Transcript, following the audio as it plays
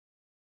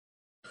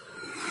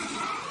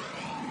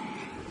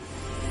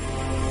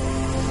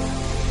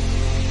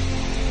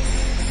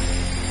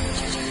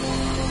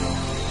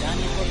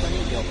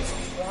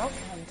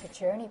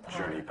Journey Pod.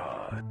 Journey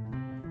Pod.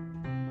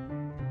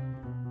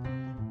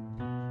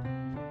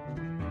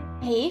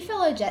 Hey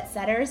fellow jet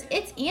setters,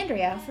 it's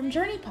Andrea from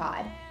Journey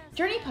Pod.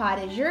 Journey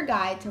Pod is your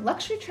guide to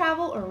luxury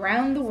travel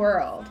around the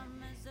world.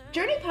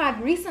 Journey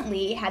Pod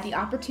recently had the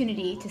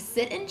opportunity to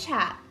sit and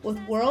chat with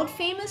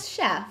world-famous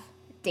chef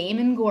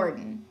Damon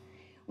Gordon.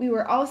 We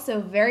were also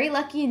very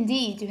lucky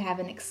indeed to have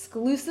an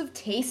exclusive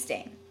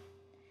tasting.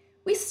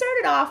 We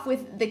started off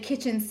with the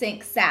kitchen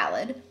sink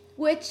salad,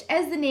 which,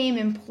 as the name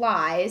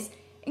implies,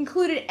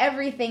 included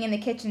everything in the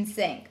kitchen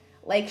sink,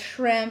 like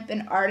shrimp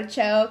and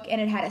artichoke,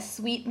 and it had a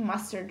sweet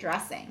mustard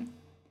dressing.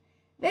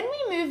 Then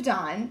we moved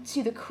on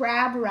to the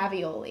crab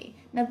ravioli.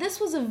 Now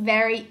this was a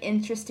very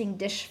interesting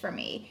dish for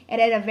me. It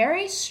had a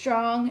very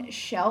strong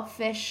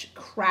shellfish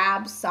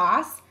crab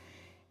sauce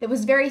that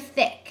was very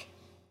thick.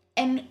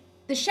 And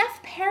the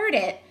chef paired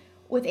it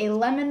with a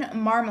lemon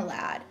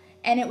marmalade.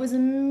 And it was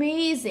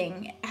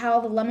amazing how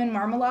the lemon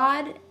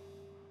marmalade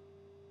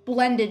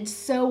blended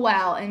so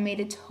well and made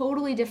a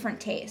totally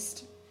different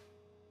taste.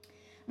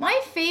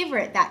 My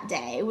favorite that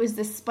day was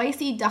the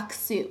spicy duck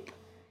soup.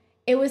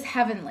 It was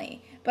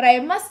heavenly, but I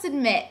must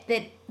admit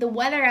that the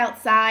weather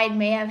outside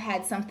may have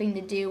had something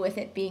to do with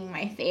it being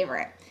my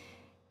favorite.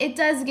 It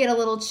does get a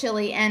little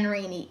chilly and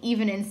rainy,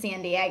 even in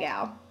San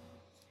Diego.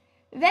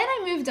 Then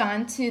I moved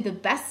on to the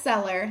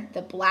bestseller,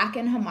 the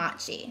blackened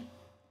hamachi.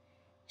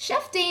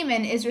 Chef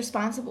Damon is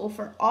responsible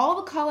for all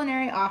the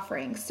culinary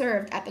offerings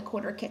served at the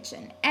Quarter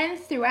Kitchen and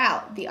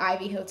throughout the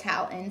Ivy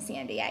Hotel in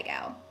San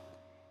Diego.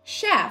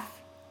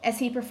 Chef, as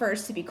he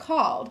prefers to be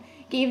called,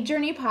 gave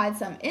Journey Pod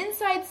some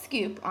inside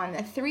scoop on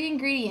the 3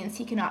 ingredients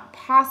he cannot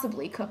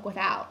possibly cook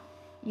without.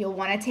 You'll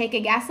want to take a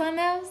guess on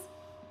those?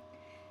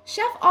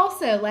 Chef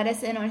also let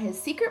us in on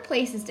his secret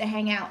places to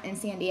hang out in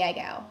San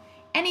Diego,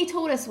 and he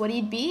told us what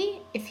he'd be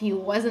if he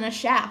wasn't a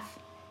chef.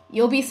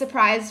 You'll be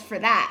surprised for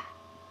that.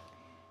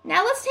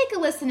 Now let's take a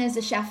listen as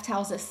the chef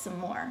tells us some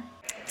more.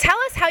 Tell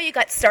us how you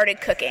got started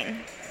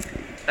cooking.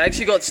 I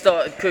actually got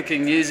started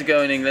cooking years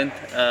ago in England,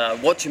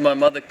 watching my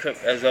mother cook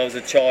as I was a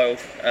child.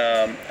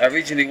 I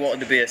originally wanted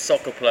to be a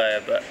soccer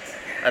player, but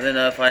I don't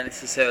know if I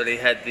necessarily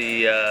had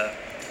the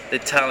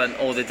talent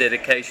or the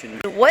dedication.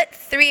 What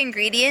 3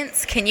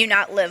 ingredients can you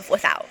not live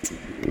without?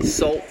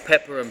 Salt,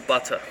 pepper, and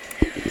butter.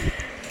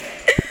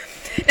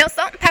 Now,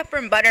 salt, pepper,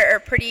 and butter are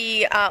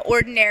pretty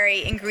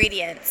ordinary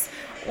ingredients.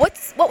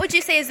 What would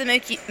you say is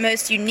the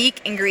most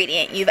unique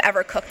ingredient you've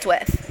ever cooked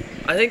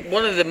with? I think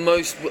one of the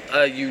most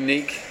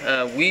unique,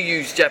 we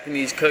use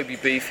Japanese Kobe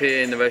beef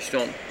here in the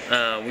restaurant.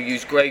 We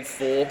use grade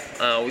 4,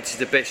 which is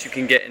the best you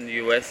can get in the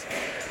US.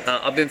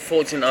 I've been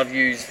fortunate, I've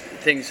used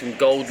things from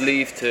gold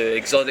leaf to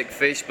exotic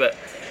fish, but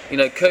you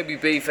know, Kobe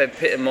beef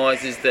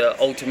epitomizes the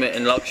ultimate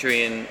in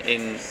luxury in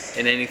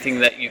anything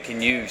that you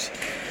can use.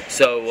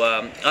 So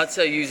I'd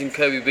say using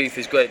Kobe beef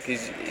is great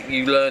because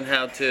you learn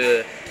how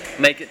to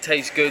make it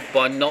taste good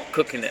by not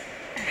cooking it,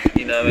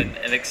 you know,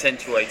 and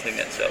accentuating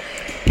it. So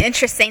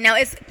interesting. Now,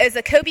 is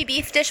a Kobe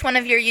beef dish one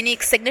of your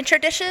unique signature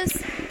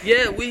dishes?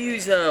 Yeah, we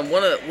use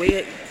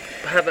we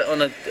have it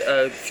on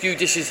a few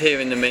dishes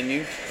here in the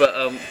menu, but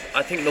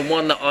I think the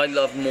one that I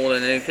love more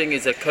than anything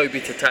is a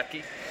Kobe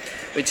tataki,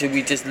 which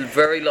we just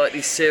very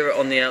lightly sear it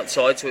on the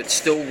outside so it's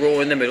still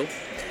raw in the middle,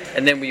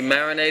 and then we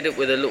marinate it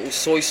with a little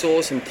soy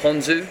sauce and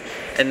ponzu,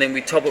 and then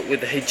we top it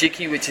with the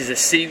hijiki, which is a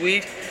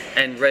seaweed,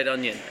 and red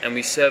onion, and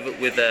we serve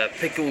it with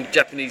pickled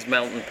Japanese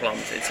mountain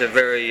plums. It's a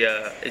very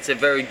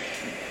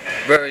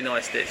very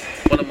nice dish.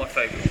 One of my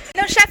favorites.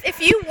 Now, chef, if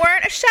you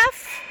weren't a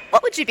chef,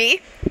 what would you be?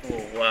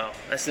 Oh wow,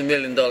 that's the $1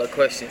 million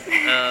question.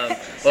 A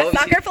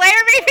soccer player,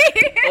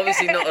 maybe?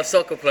 Obviously not a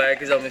soccer player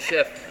because I'm a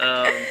chef.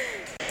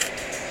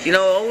 You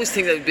know, I always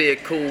think that would be a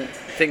cool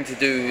thing to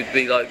do. Would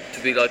be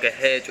like a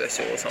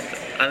hairdresser or something.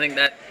 I think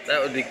that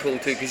would be cool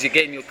too because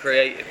again, you're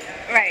creative.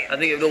 Right. I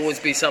think it would always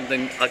be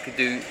something I could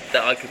do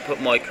that I could put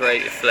my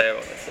creative flair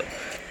on it. So.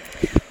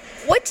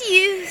 What do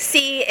you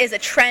see as a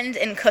trend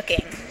in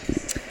cooking?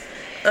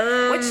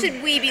 What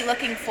should we be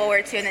looking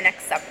forward to in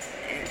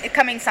the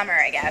coming summer,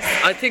 I guess?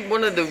 I think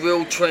one of the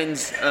real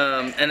trends,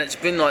 and it's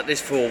been like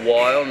this for a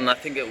while, and I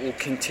think it will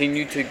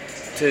continue to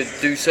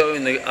do so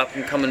in the up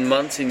and coming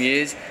months and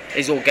years,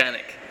 is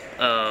organic.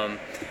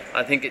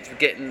 I think it's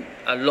getting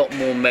a lot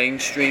more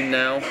mainstream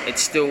now.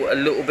 It's still a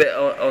little bit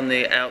on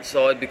the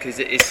outside because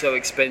it is so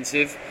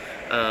expensive,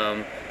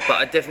 but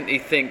I definitely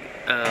think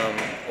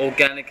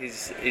organic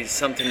is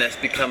something that's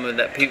becoming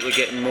that people are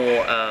getting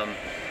more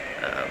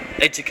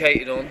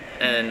educated on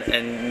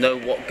and know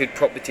what good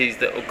properties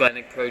that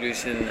organic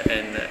produce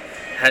and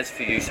has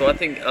for you. So I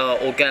think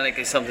organic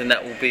is something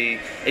that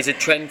is a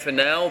trend for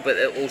now, but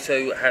it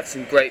also have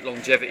some great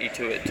longevity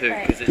to it too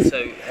because it's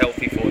so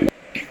healthy for you.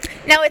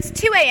 Now it's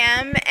 2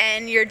 a.m.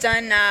 and you're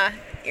done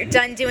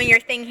doing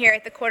your thing here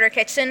at the Quarter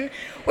Kitchen.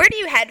 Where do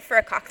you head for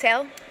a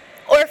cocktail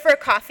or for a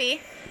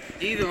coffee?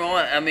 Either or.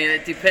 I mean,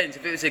 it depends.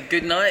 If it was a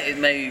good night, it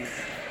may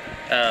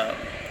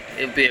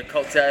it'll be a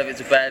cocktail. If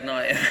it's a bad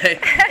night,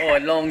 or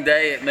a long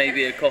day, it may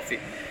be a coffee.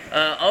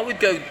 I would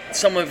go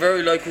somewhere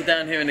very local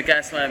down here in the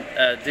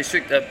Gaslamp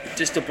district,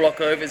 just a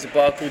block over. It's a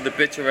bar called the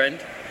Bitter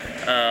End.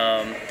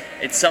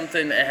 It's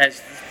something that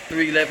has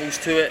 3 levels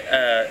to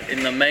it.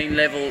 In the main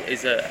level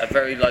is a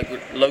very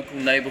local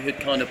neighborhood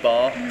kind of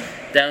bar.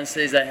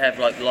 Downstairs they have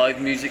like live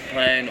music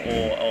playing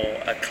or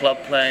a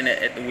club playing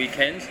at the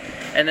weekends.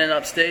 And then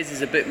upstairs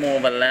is a bit more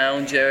of a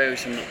lounge area with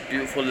some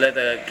beautiful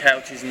leather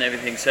couches and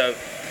everything. So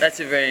that's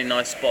a very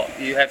nice spot.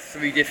 You have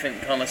 3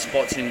 different kind of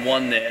spots in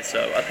one there.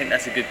 So I think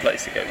that's a good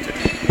place to go to.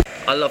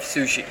 I love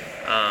sushi.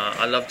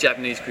 I love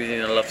Japanese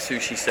cuisine. I love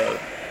sushi. So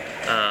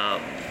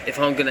if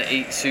I'm going to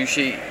eat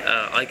sushi,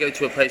 I go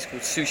to a place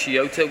called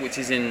Sushi-Ota, which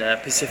is in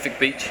Pacific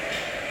Beach.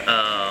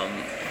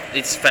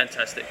 It's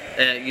fantastic.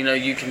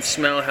 You can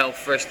smell how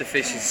fresh the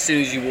fish is as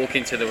soon as you walk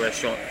into the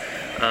restaurant.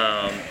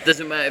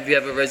 Doesn't matter if you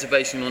have a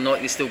reservation or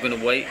not, you're still going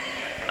to wait.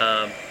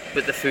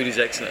 But the food is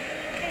excellent.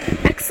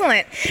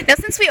 Excellent. Now,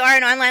 since we are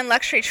an online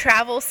luxury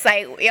travel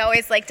site, we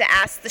always like to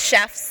ask the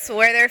chefs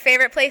where their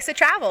favorite place to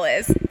travel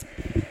is.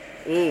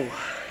 Ooh.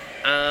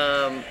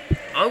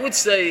 I would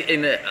say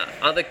in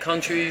other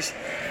countries,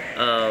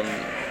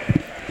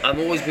 I've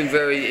always been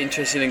very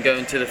interested in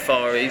going to the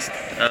Far East.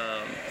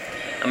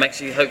 I'm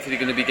actually hopefully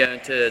going to be going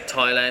to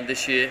Thailand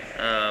this year.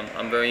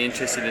 I'm very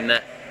interested in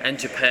that, and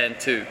Japan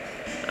too.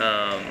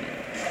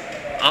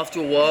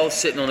 After a while,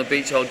 sitting on a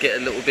beach, I'll get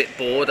a little bit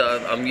bored.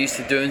 I'm used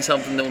to doing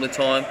something all the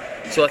time.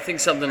 So I think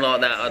something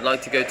like that, I'd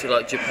like to go to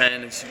like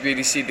Japan and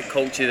really see the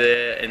culture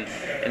there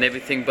and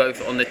everything,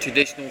 both on the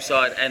traditional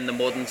side and the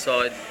modern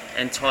side,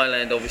 and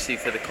Thailand obviously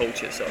for the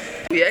culture side.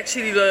 We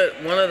actually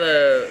learned one of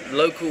the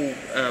local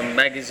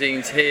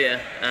magazines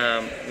here,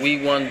 we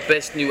won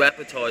Best New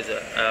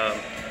Appetizer.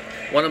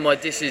 One of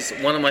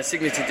my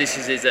signature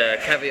dishes is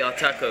caviar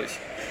tacos.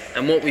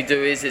 And what we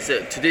do is it's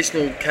a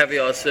traditional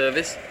caviar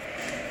service,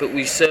 but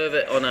we serve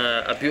it on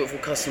a beautiful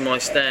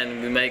customized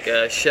stand. We make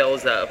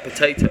shells out of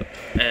potato,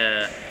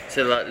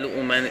 so like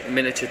little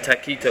miniature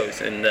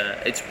taquitos, and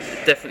it's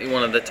definitely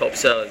one of the top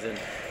sellers. And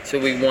so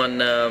we won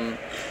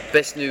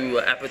Best New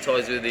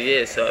Appetizer of the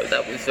Year, so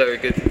that was very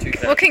good for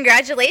 2000. Well,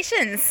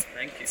 congratulations.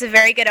 Thank you. It's a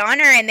very good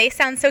honor, and they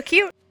sound so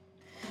cute.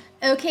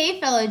 Okay,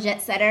 fellow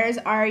jet setters,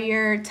 are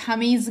your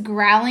tummies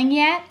growling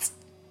yet?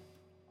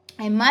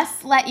 I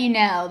must let you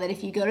know that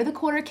if you go to the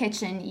Quarter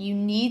Kitchen, you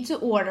need to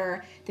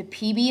order the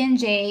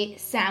PB&J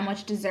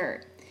sandwich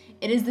dessert.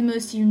 It is the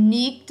most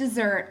unique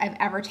dessert I've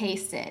ever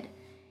tasted.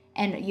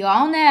 And you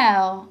all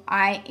know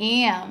I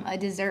am a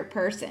dessert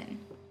person.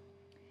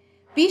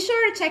 Be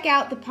sure to check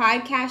out the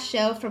podcast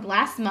show from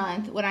last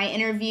month when I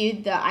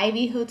interviewed the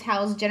Ivy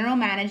Hotel's general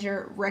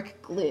manager,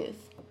 Rick Gluth.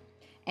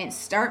 And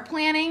start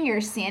planning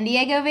your San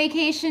Diego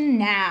vacation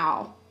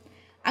now.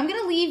 I'm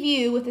going to leave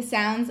you with the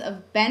sounds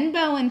of Ben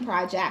Bowen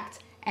Project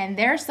and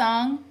their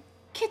song,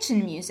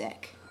 Kitchen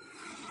Music.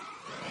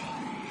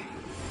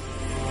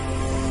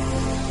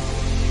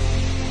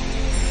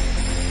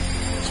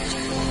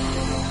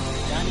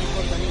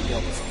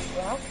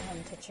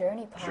 Welcome to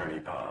Journey Pod. Journey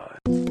Pod.